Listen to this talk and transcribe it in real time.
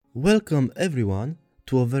Welcome everyone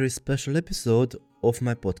to a very special episode of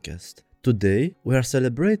my podcast. Today we are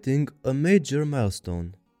celebrating a major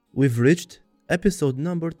milestone. We've reached episode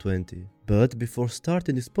number 20. But before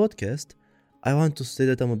starting this podcast, I want to say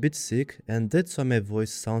that I'm a bit sick and that's why my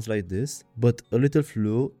voice sounds like this, but a little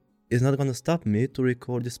flu is not gonna stop me to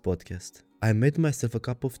record this podcast. I made myself a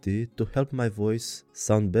cup of tea to help my voice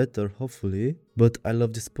sound better, hopefully, but I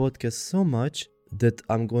love this podcast so much that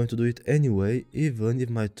I'm going to do it anyway, even if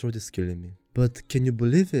my throat is killing me. But can you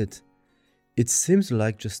believe it? It seems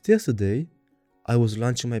like just yesterday I was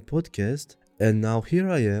launching my podcast and now here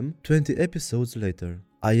I am 20 episodes later.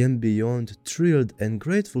 I am beyond thrilled and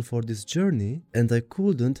grateful for this journey and I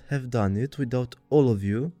couldn't have done it without all of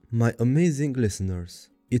you, my amazing listeners.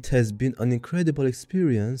 It has been an incredible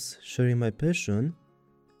experience sharing my passion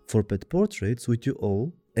for pet portraits with you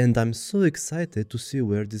all, and I'm so excited to see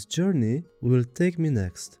where this journey will take me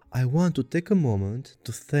next. I want to take a moment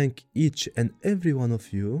to thank each and every one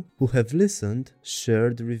of you who have listened,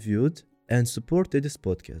 shared, reviewed, and supported this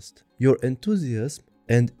podcast. Your enthusiasm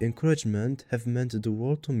and encouragement have meant the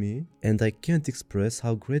world to me, and I can't express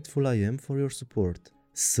how grateful I am for your support.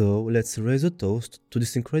 So let's raise a toast to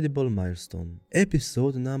this incredible milestone.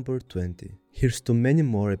 Episode number 20. Here's to many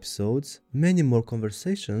more episodes, many more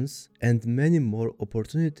conversations, and many more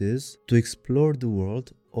opportunities to explore the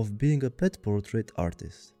world of being a pet portrait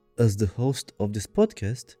artist. As the host of this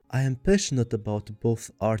podcast, I am passionate about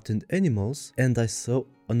both art and animals, and I saw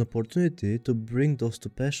an opportunity to bring those two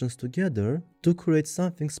passions together to create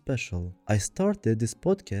something special. I started this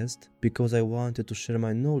podcast because I wanted to share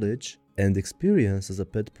my knowledge and experience as a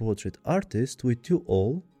pet portrait artist with you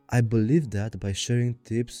all. I believe that by sharing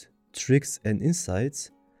tips, tricks and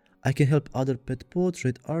insights, I can help other pet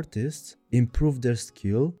portrait artists improve their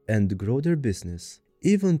skill and grow their business.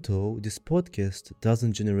 Even though this podcast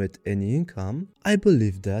doesn't generate any income, I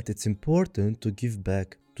believe that it's important to give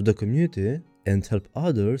back to the community and help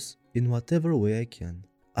others in whatever way I can.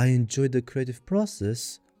 I enjoy the creative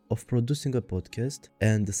process of producing a podcast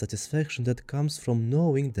and the satisfaction that comes from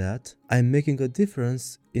knowing that I'm making a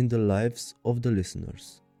difference in the lives of the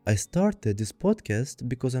listeners. I started this podcast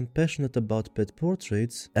because I'm passionate about pet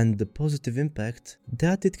portraits and the positive impact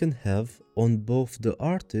that it can have on both the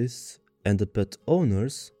artists and the pet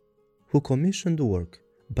owners who commission the work.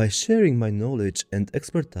 By sharing my knowledge and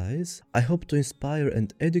expertise, I hope to inspire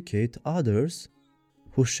and educate others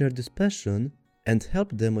who share this passion and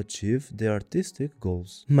help them achieve their artistic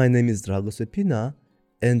goals. My name is Dragos Epina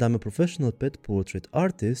and I'm a professional pet portrait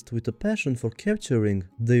artist with a passion for capturing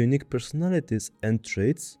the unique personalities and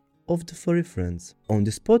traits of the furry friends. On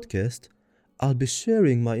this podcast, I'll be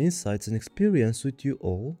sharing my insights and experience with you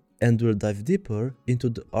all and will dive deeper into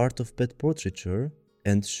the art of pet portraiture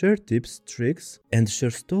and share tips, tricks, and share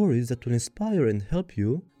stories that will inspire and help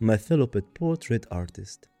you, my fellow pet portrait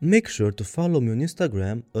artist. Make sure to follow me on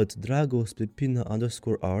Instagram at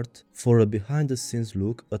dragospipina_art for a behind-the-scenes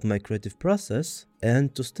look at my creative process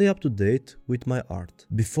and to stay up to date with my art.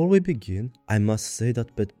 Before we begin, I must say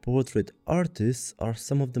that pet portrait artists are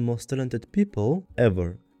some of the most talented people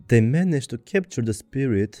ever. They manage to capture the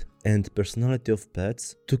spirit and personality of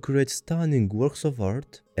pets to create stunning works of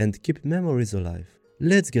art and keep memories alive.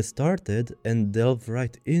 Let's get started and delve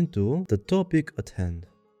right into the topic at hand.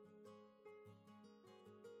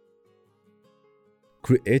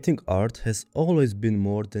 Creating art has always been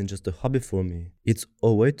more than just a hobby for me. It's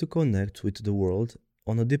a way to connect with the world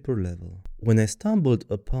on a deeper level. When I stumbled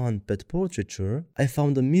upon pet portraiture, I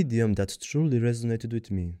found a medium that truly resonated with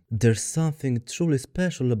me. There's something truly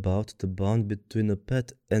special about the bond between a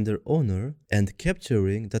pet and their owner, and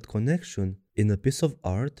capturing that connection in a piece of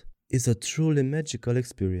art is a truly magical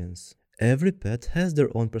experience. Every pet has their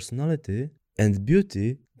own personality and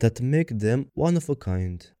beauty that make them one of a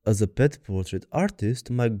kind. As a pet portrait artist,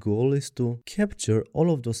 my goal is to capture all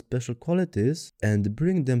of those special qualities and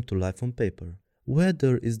bring them to life on paper.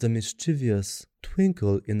 Whether it's the mischievous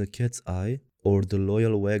twinkle in a cat's eye or the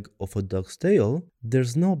loyal wag of a dog's tail,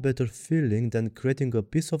 there's no better feeling than creating a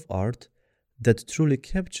piece of art that truly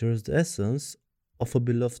captures the essence of a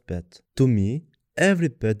beloved pet. To me, every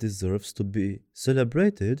pet deserves to be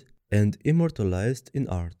celebrated and immortalized in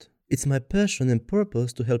art. It's my passion and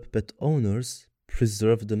purpose to help pet owners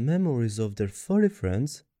preserve the memories of their furry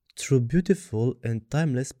friends through beautiful and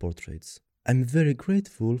timeless portraits. I'm very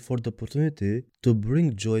grateful for the opportunity to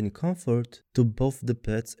bring joy and comfort to both the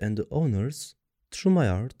pets and the owners through my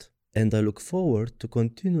art, and I look forward to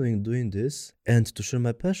continuing doing this and to share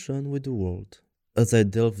my passion with the world. As I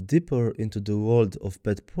delve deeper into the world of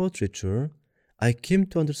pet portraiture, I came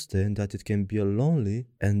to understand that it can be a lonely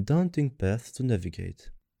and daunting path to navigate.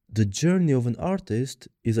 The journey of an artist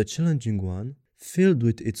is a challenging one, filled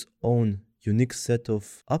with its own unique set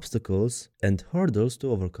of obstacles and hurdles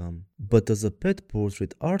to overcome. But as a pet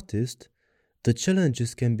portrait artist, the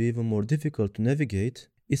challenges can be even more difficult to navigate,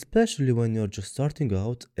 especially when you're just starting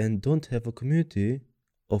out and don't have a community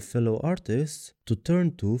of fellow artists to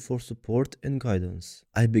turn to for support and guidance.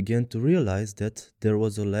 I began to realize that there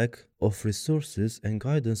was a lack of resources and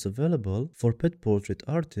guidance available for pet portrait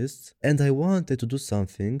artists, and I wanted to do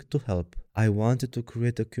something to help. I wanted to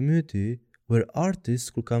create a community where artists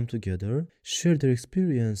could come together, share their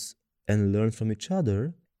experience, and learn from each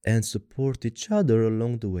other, and support each other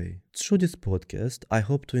along the way. Through this podcast, I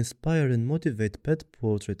hope to inspire and motivate pet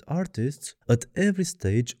portrait artists at every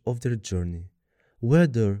stage of their journey.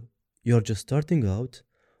 Whether you're just starting out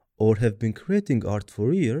or have been creating art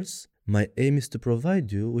for years, my aim is to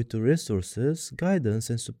provide you with the resources,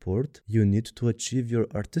 guidance, and support you need to achieve your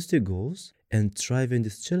artistic goals and thrive in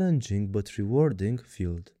this challenging but rewarding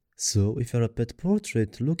field. So, if you're a pet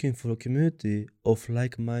portrait looking for a community of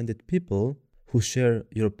like-minded people who share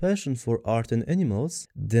your passion for art and animals,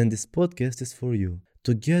 then this podcast is for you.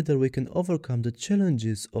 Together we can overcome the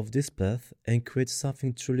challenges of this path and create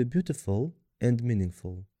something truly beautiful and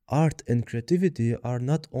meaningful. Art and creativity are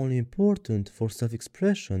not only important for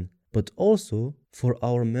self-expression, but also for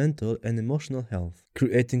our mental and emotional health.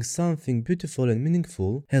 Creating something beautiful and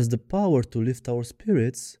meaningful has the power to lift our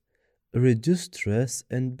spirits, reduce stress,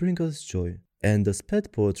 and bring us joy. And as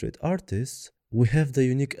pet portrait artists, we have the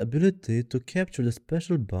unique ability to capture the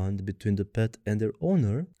special bond between the pet and their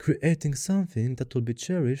owner, creating something that will be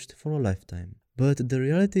cherished for a lifetime. But the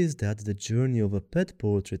reality is that the journey of a pet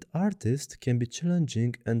portrait artist can be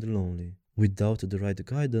challenging and lonely. Without the right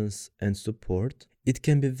guidance and support, it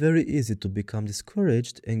can be very easy to become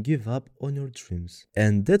discouraged and give up on your dreams.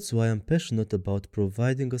 And that's why I'm passionate about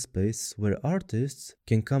providing a space where artists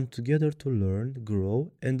can come together to learn,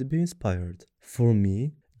 grow, and be inspired. For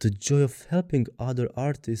me, the joy of helping other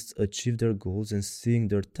artists achieve their goals and seeing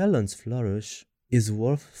their talents flourish is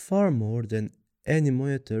worth far more than any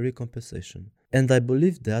monetary compensation. And I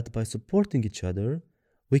believe that by supporting each other,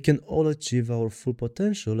 we can all achieve our full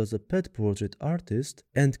potential as a pet portrait artist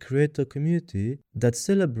and create a community that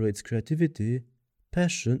celebrates creativity,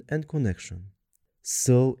 passion, and connection.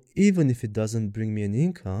 So, even if it doesn't bring me any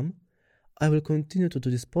income, I will continue to do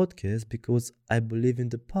this podcast because I believe in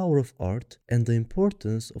the power of art and the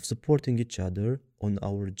importance of supporting each other on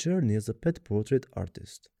our journey as a pet portrait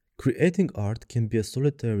artist. Creating art can be a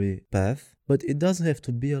solitary path, but it doesn't have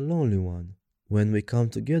to be a lonely one. When we come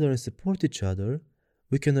together and support each other,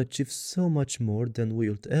 we can achieve so much more than we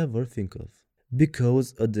would ever think of.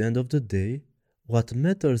 Because at the end of the day, what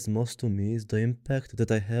matters most to me is the impact that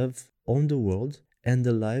I have on the world and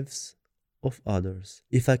the lives of others.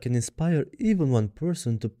 If I can inspire even one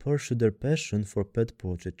person to pursue their passion for pet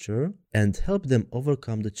portraiture and help them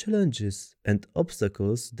overcome the challenges and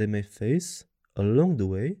obstacles they may face along the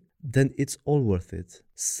way, then it's all worth it.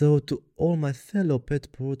 So to all my fellow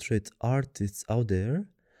pet portrait artists out there,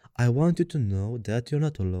 I want you to know that you're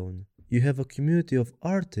not alone. You have a community of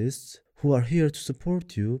artists who are here to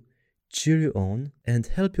support you, cheer you on, and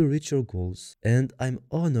help you reach your goals. And I'm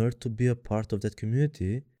honored to be a part of that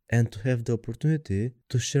community and to have the opportunity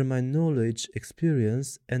to share my knowledge,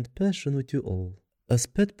 experience, and passion with you all. As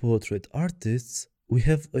pet portrait artists, we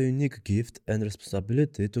have a unique gift and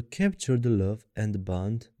responsibility to capture the love and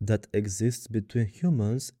bond that exists between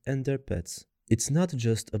humans and their pets. It's not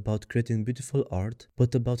just about creating beautiful art,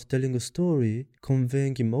 but about telling a story,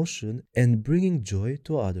 conveying emotion, and bringing joy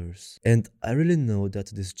to others. And I really know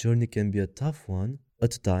that this journey can be a tough one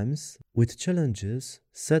at times, with challenges,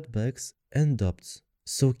 setbacks, and doubts.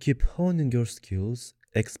 So keep honing your skills,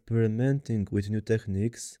 experimenting with new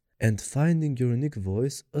techniques, and finding your unique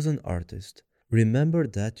voice as an artist. Remember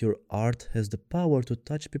that your art has the power to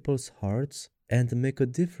touch people's hearts and make a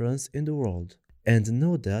difference in the world. And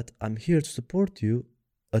know that I'm here to support you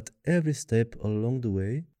at every step along the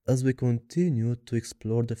way as we continue to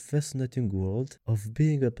explore the fascinating world of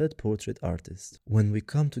being a pet portrait artist. When we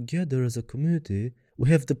come together as a community, we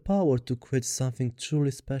have the power to create something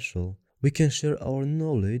truly special. We can share our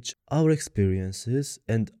knowledge, our experiences,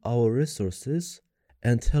 and our resources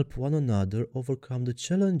and help one another overcome the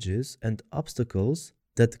challenges and obstacles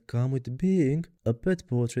that come with being a pet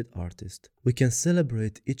portrait artist. We can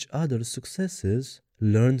celebrate each other's successes,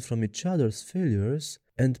 learn from each other's failures,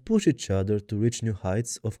 and push each other to reach new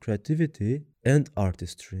heights of creativity and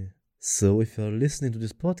artistry. So if you are listening to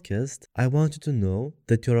this podcast, I want you to know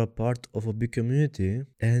that you are a part of a big community,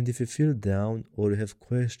 and if you feel down or you have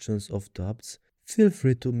questions or doubts, feel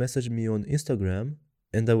free to message me on Instagram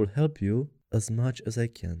and I will help you as much as I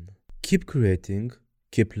can. Keep creating,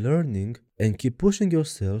 keep learning, and keep pushing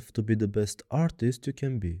yourself to be the best artist you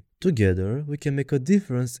can be. Together, we can make a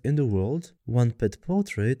difference in the world, one pet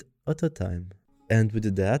portrait at a time. And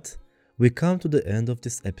with that, we come to the end of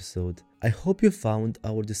this episode. I hope you found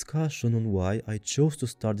our discussion on why I chose to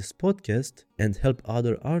start this podcast and help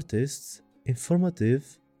other artists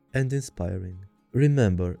informative and inspiring.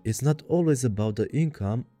 Remember, it's not always about the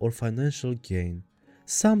income or financial gain.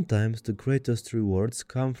 Sometimes the greatest rewards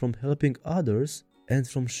come from helping others and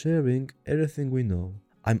from sharing everything we know.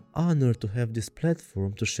 I'm honored to have this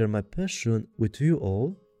platform to share my passion with you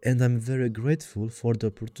all, and I'm very grateful for the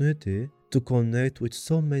opportunity to connect with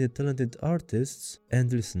so many talented artists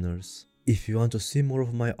and listeners. If you want to see more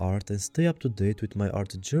of my art and stay up to date with my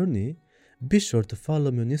art journey, be sure to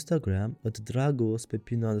follow me on Instagram at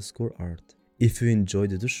dragospepina_art. If you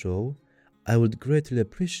enjoyed the show, I would greatly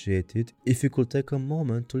appreciate it if you could take a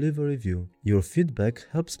moment to leave a review. Your feedback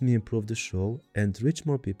helps me improve the show and reach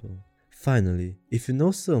more people. Finally, if you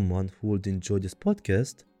know someone who would enjoy this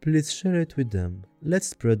podcast, please share it with them. Let's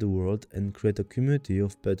spread the word and create a community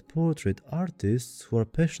of pet portrait artists who are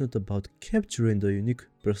passionate about capturing the unique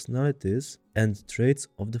personalities and traits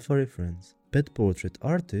of the furry friends. Pet portrait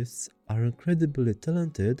artists are incredibly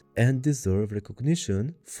talented and deserve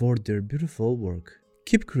recognition for their beautiful work.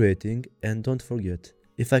 Keep creating, and don't forget,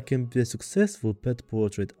 if I can be a successful pet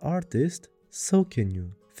portrait artist, so can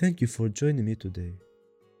you. Thank you for joining me today.